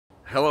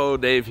Hello,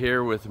 Dave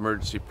here with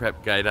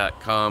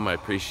emergencyprepguy.com. I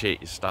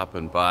appreciate you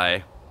stopping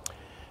by.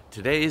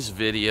 Today's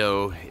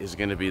video is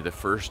going to be the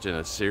first in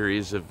a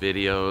series of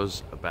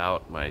videos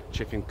about my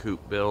chicken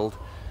coop build,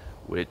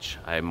 which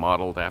I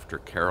modeled after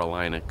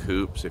Carolina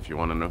Coops. If you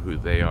want to know who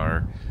they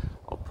are,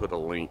 I'll put a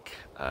link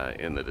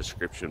in the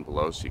description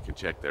below so you can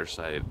check their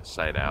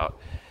site out.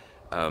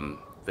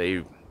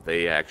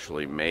 They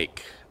actually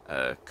make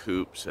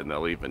coops, and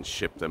they'll even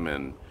ship them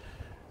in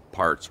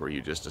parts where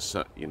you just,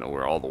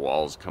 where all the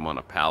walls come on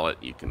a pallet.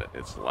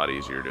 It's a lot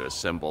easier to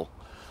assemble.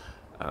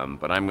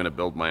 But I'm going to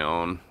build my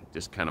own,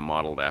 just kind of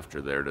modeled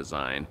after their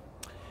design,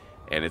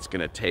 and it's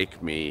going to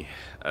take me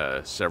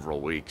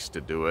several weeks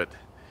to do it.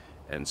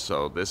 And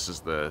so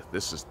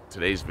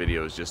today's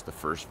video is just the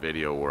first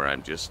video where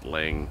I'm just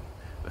laying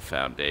the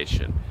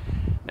foundation.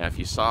 Now, if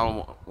you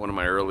saw one of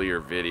my earlier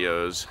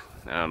videos,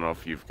 I don't know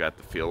if you've got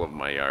the feel of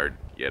my yard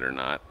yet or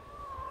not,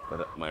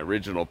 but my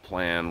original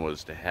plan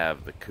was to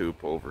have the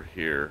coop over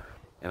here,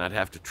 and I'd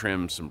have to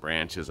trim some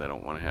branches I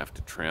don't want to have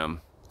to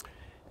trim.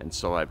 And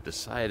so I've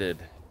decided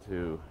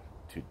to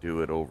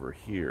do it over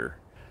here.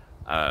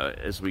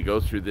 As we go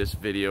through this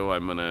video,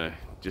 I'm gonna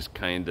just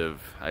kind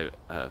of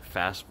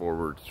fast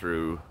forward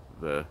through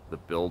the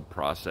build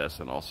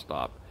process, and I'll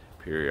stop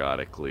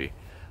periodically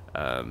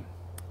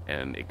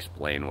and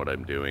explain what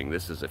I'm doing.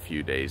 This is a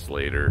few days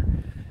later,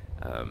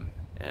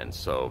 and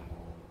so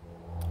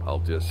I'll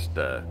just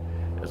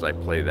as I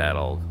play that,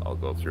 I'll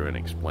go through and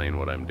explain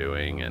what I'm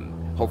doing,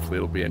 and hopefully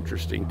it'll be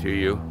interesting to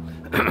you.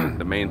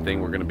 The main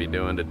thing we're going to be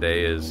doing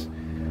today is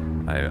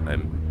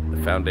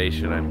the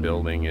foundation I'm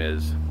building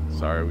is,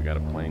 sorry, we got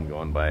a plane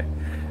going by.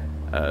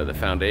 The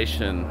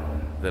foundation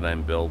that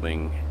I'm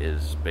building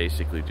is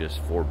basically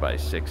just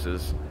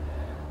 4x6s,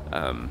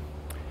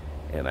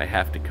 and I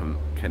have to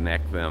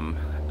connect them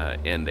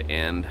end to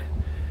end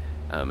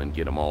and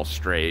get them all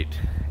straight,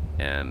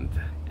 and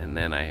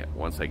then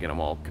once I get them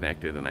all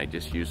connected, and I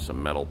just use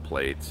some metal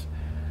plates,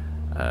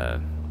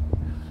 that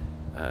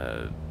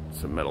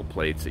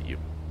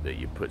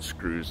you put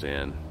screws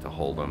in to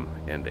hold them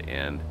end to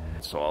end.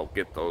 So I'll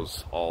get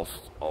those all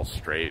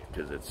straight,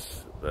 because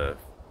it's the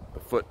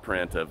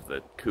footprint of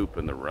the coop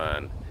and the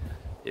run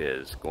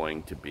is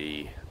going to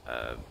be,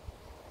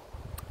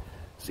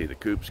 see, the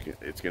coop's,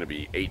 it's going to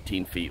be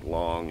 18 feet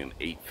long and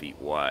 8 feet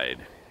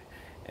wide,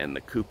 and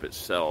the coop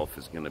itself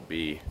is going to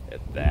be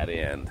at that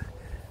end,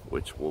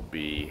 which will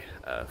be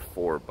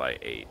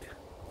 4x8.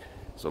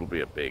 So it'll be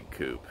a big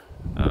coop.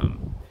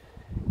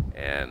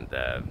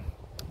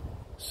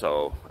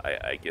 So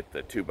I get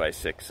the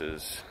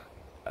 2x6s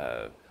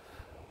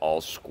all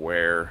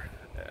square,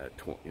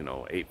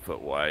 8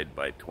 foot wide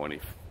by 20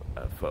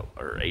 foot,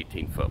 or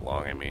 18 foot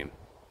long, I mean.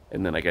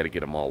 And then I got to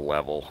get them all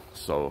level.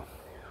 So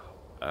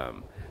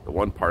the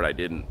one part I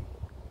didn't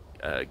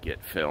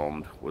get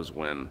filmed was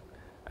when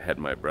I had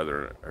my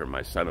brother, or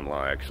my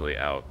son-in-law, actually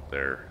out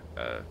there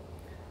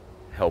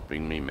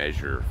helping me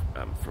measure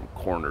from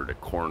corner to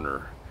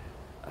corner.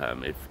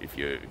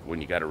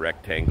 When you got a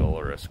rectangle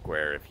or a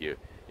square, if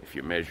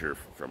you measure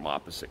from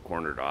opposite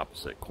corner to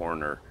opposite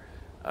corner,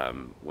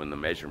 when the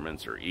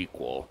measurements are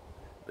equal,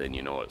 then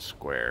you know it's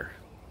square.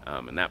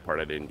 And that part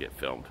I didn't get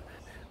filmed,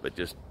 but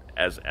just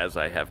as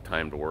I have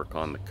time to work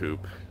on the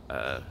coop,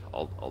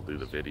 I'll do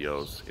the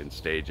videos in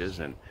stages,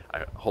 and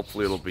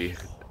hopefully it'll be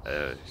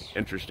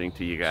interesting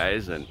to you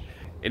guys. And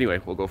anyway,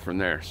 we'll go from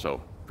there.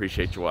 So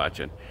appreciate you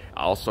watching.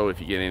 Also, if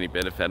you get any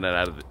benefit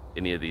out of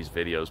any of these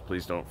videos,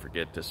 please don't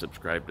forget to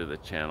subscribe to the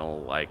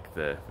channel, like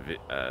the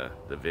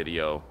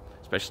video,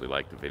 especially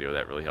like the video.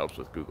 That really helps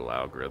with Google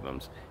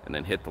algorithms. And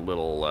then hit the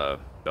little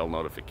bell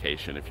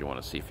notification if you want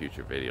to see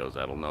future videos.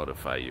 That'll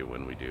notify you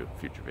when we do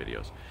future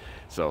videos.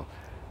 So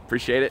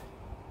appreciate it.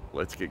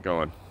 Let's get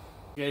going.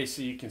 Okay,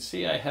 so you can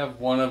see I have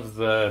one of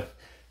the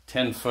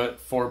 10-foot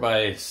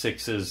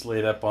 4x6s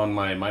laid up on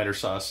my miter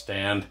saw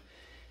stand.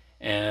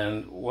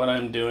 And what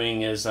I'm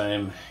doing is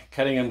I'm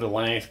cutting them to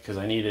length, because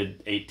I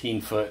needed 18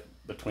 foot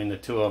between the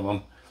two of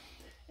them.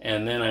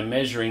 And then I'm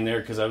measuring there,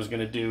 because I was going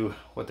to do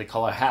what they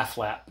call a half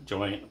lap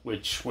joint,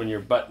 which when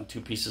you're butting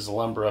two pieces of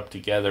lumber up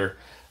together,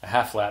 a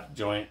half lap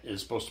joint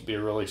is supposed to be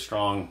a really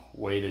strong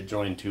way to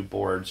join two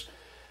boards.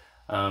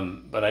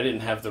 But I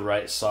didn't have the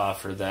right saw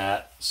for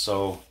that.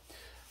 So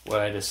what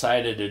I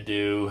decided to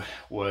do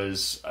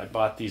was I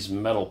bought these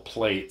metal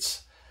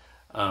plates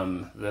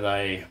that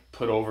I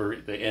put over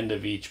the end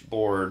of each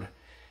board,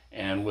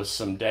 and with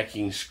some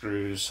decking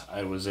screws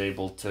I was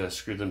able to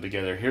screw them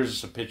together.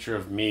 Here's a picture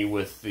of me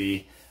with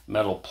the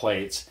metal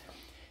plates,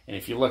 and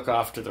if you look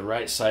off to the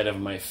right side of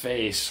my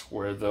face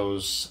where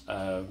those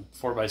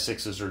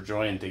 4x6s are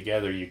joined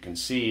together, you can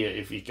see,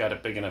 if you got a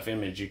big enough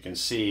image, you can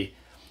see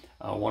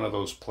one of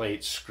those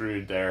plates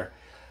screwed there.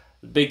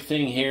 The big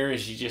thing here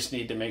is you just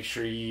need to make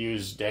sure you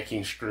use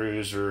decking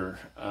screws, or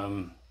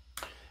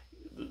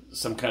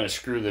some kind of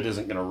screw that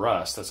isn't going to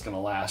rust, that's going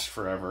to last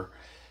forever.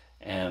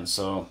 And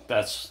so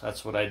that's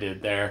what I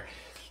did there.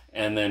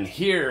 And then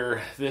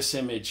here, this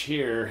image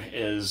here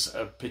is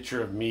a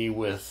picture of me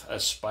with a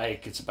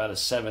spike. It's about a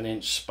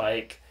 7-inch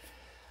spike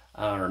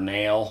or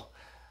nail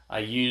I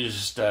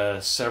used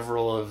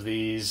several of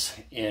these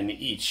in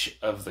each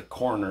of the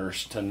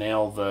corners to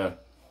nail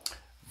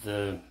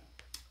the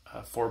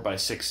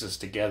 4x6s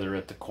together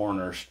at the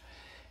corners.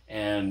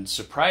 And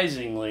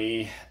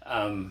surprisingly,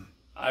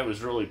 I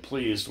was really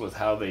pleased with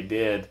how they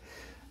did.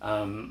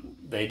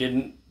 They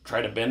didn't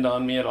try to bend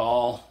on me at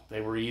all.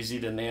 They were easy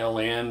to nail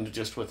in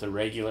just with a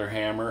regular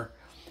hammer,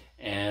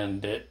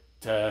 and it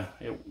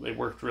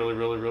worked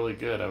really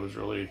good. I was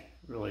really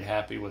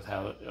happy with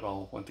how it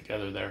all went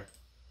together there.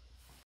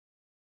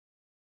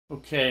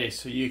 Okay,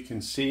 so you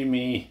can see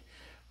me.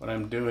 What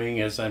I'm doing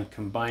is I'm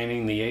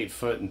combining the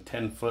 8-foot and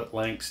 10-foot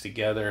lengths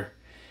together,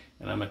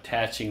 and I'm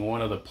attaching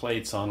one of the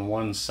plates on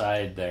one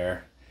side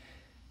there,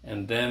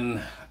 and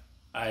then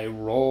I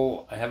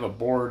have a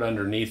board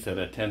underneath it,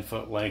 a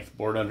 10-foot length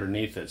board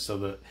underneath it, so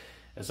that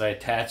as I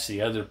attach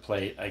the other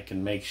plate, I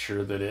can make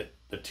sure that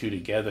the two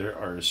together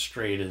are as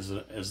straight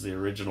as the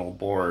original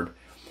board.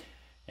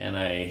 And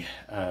I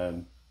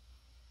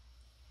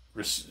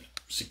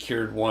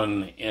secured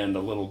one end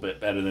a little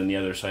bit better than the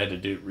other, so I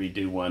had to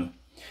redo one.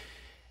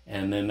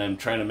 And then I'm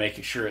trying to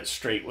make sure it's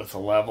straight with a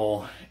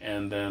level,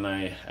 and then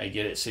I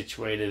get it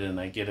situated and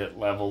I get it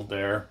leveled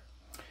there.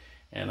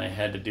 And I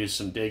had to do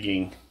some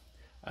digging.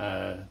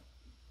 The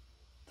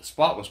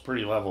spot was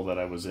pretty level that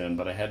I was in,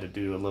 but I had to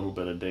do a little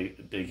bit of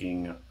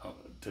digging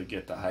to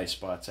get the high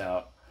spots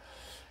out.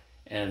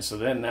 And so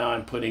then now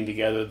I'm putting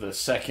together the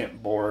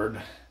second board,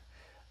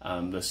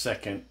 the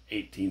second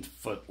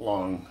 18-foot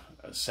long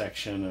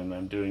section, and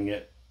I'm doing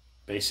it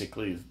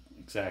basically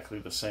exactly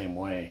the same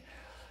way,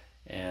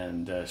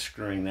 and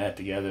screwing that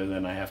together.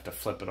 Then I have to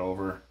flip it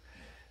over,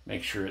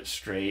 make sure it's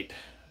straight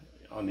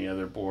on the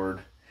other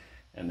board,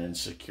 and then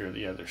secure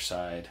the other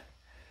side.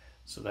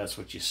 So that's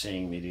what you're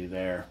seeing me do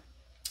there.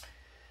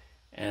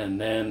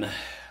 And then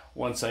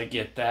once I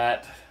get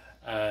that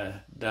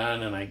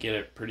done and I get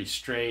it pretty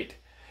straight,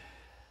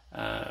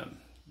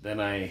 then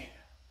I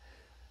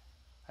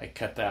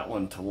cut that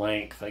one to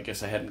length. I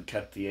guess I hadn't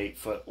cut the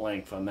 8-foot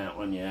length on that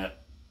one yet.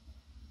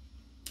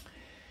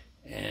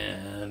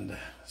 And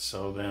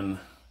so then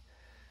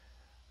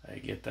I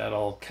get that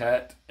all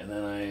cut, and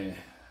then I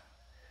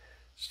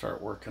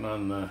start working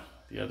on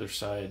the other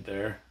side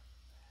there.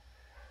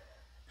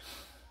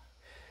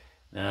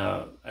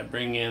 Now I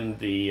bring in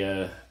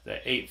the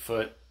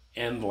 8-foot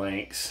end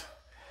lengths,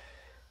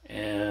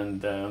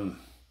 and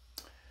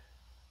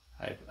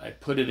I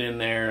put it in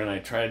there, and I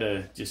try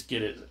to just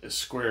get it as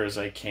square as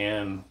I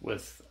can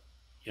with,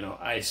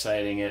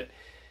 eye-sighting it.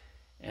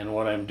 And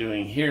what I'm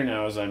doing here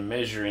now is I'm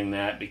measuring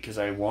that, because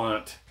I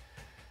want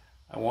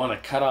to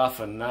cut off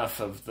enough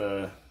of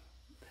the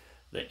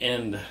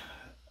end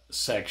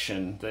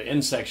section. The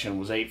end section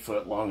was 8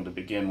 foot long to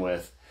begin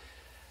with,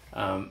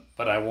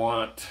 but I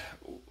want,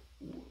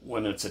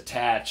 when it's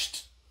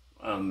attached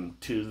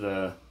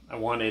I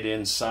want it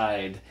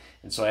inside,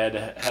 and so I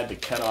had to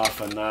cut off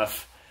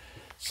enough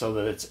so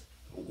that it's,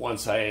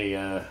 once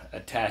I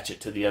attach it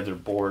to the other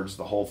boards,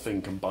 the whole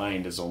thing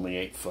combined is only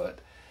 8 foot.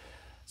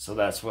 So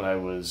that's what I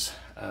was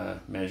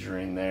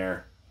measuring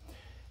there.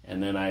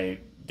 And then I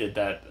did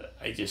that.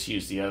 I just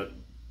used the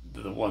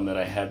one that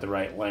I had the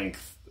right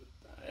length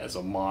as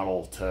a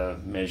model to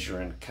measure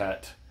and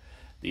cut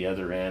the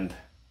other end.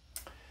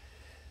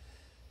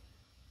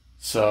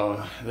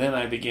 So then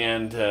I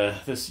began to,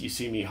 you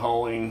see me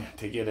hoeing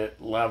to get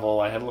it level.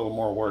 I had a little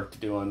more work to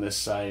do on this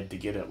side to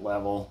get it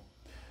level.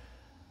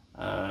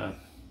 And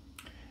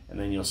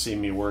then you'll see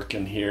me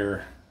working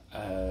here,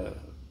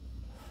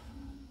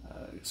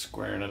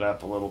 squaring it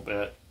up a little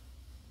bit,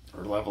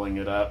 or leveling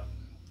it up.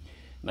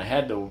 And I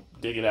had to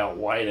dig it out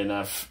wide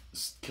enough,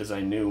 because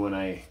I knew when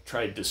I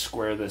tried to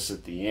square this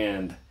at the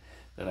end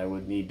that I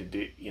would need to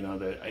do,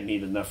 that I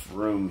need enough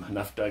room,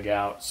 enough dug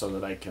out so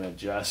that I can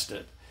adjust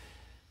it.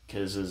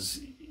 Because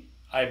as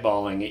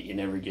eyeballing it, you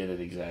never get it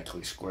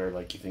exactly square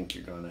like you think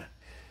you're gonna,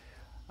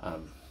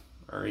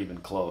 or even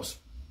close.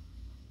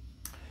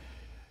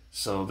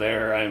 So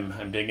there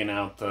I'm digging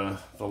out the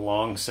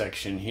long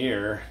section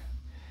here,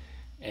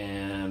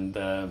 and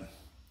then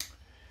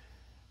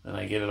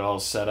I get it all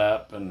set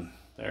up, and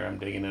there I'm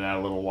digging it out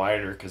a little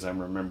wider, because I'm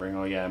remembering,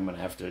 oh yeah, I'm gonna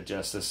have to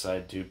adjust this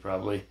side too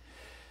probably.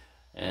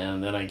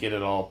 And then I get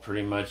it all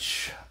pretty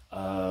much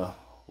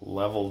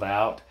leveled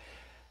out.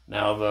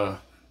 Now the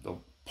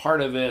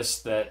part of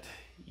this that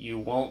you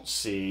won't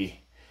see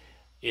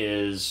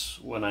is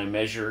when I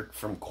measure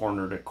from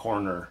corner to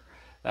corner.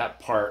 That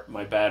part,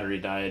 my battery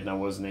died and I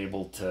wasn't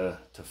able to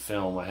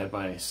film. I had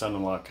my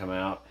son-in-law come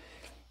out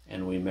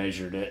and we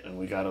measured it and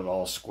we got it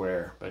all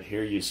square. But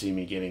here you see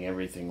me getting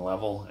everything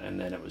level, and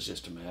then it was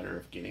just a matter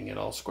of getting it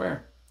all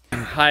square.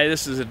 Hi,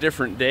 this is a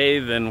different day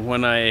than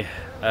when I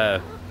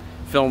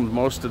filmed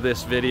most of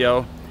this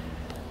video,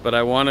 but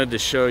I wanted to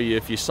show you,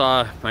 if you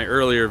saw my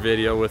earlier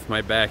video with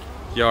my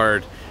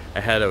backyard, I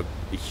had a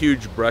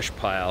huge brush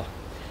pile,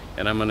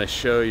 and I'm going to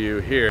show you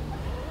here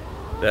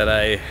that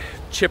I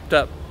chipped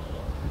up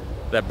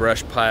that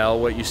brush pile.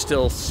 What you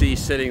still see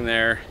sitting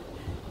there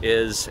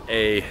is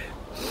a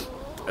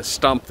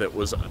stump that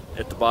was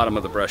at the bottom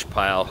of the brush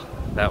pile.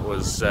 That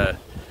was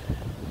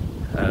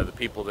The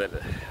people that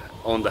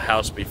owned the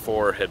house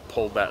before had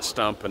pulled that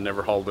stump and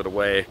never hauled it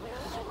away.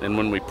 And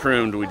when we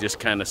pruned, we just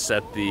kind of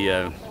set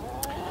the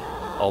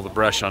all the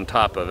brush on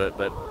top of it.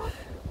 But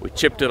we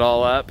chipped it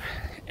all up,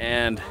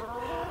 and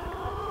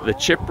the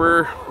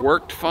chipper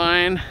worked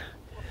fine.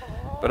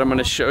 But I'm going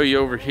to show you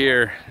over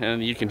here,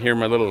 and you can hear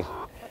my little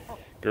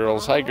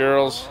girls. Hi,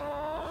 girls.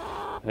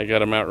 I got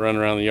them out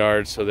running around the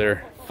yard, so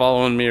they're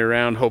following me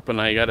around, hoping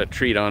I got a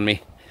treat on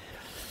me.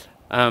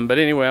 But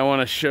anyway, I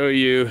want to show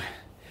you,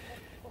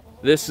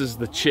 this is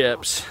the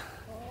chips.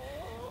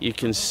 You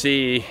can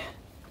see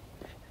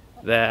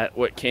that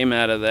what came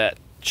out of that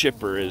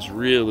chipper is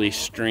really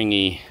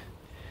stringy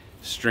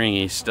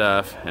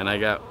stuff, and I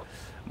got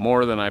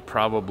more than I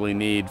probably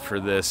need for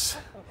this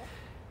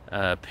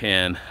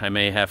pin. I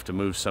may have to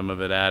move some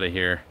of it out of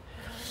here.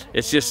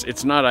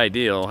 It's not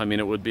ideal. I mean,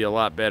 it would be a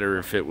lot better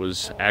if it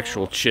was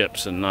actual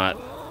chips and not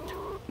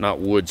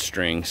wood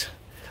strings.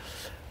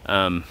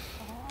 Well,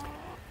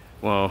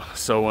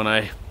 so when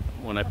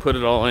I put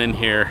it all in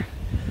here,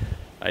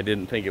 I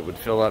didn't think it would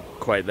fill up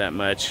quite that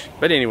much.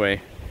 But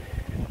anyway,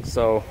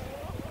 so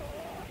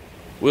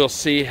we'll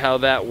see how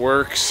that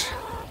works.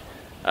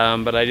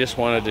 But I just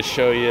wanted to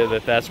show you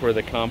that that's where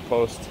the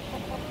compost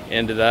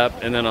ended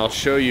up, and then I'll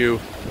show you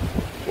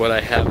what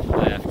I have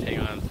left. Hang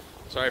on,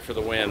 sorry for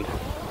the wind.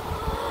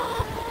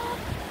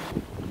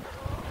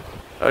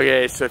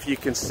 Okay, so if you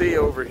can see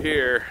over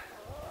here,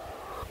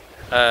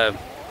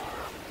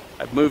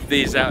 I've moved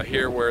these out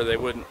here where they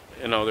wouldn't,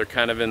 you know, they're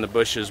kind of in the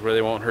bushes where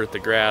they won't hurt the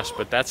grass,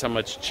 but that's how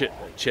much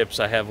chips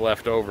I have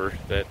left over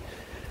that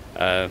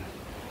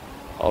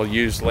I'll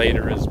use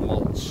later as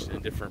mulch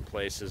in different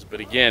places. But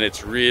again,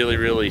 it's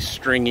really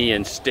stringy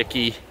and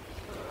sticky,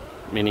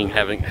 meaning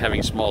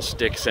having small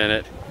sticks in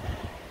it.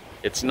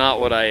 It's not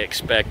what I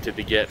expected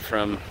to get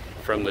from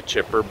the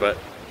chipper, but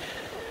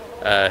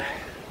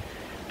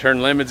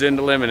turn lemons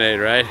into lemonade,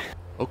 right?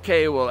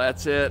 Okay, well,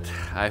 that's it.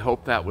 I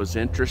hope that was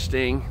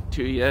interesting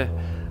to you.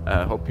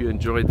 Hope you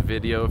enjoyed the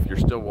video. If you're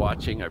still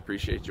watching, I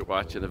appreciate you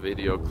watching the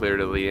video clear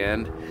to the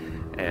end,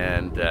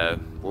 and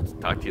we'll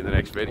talk to you in the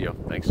next video.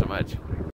 Thanks so much.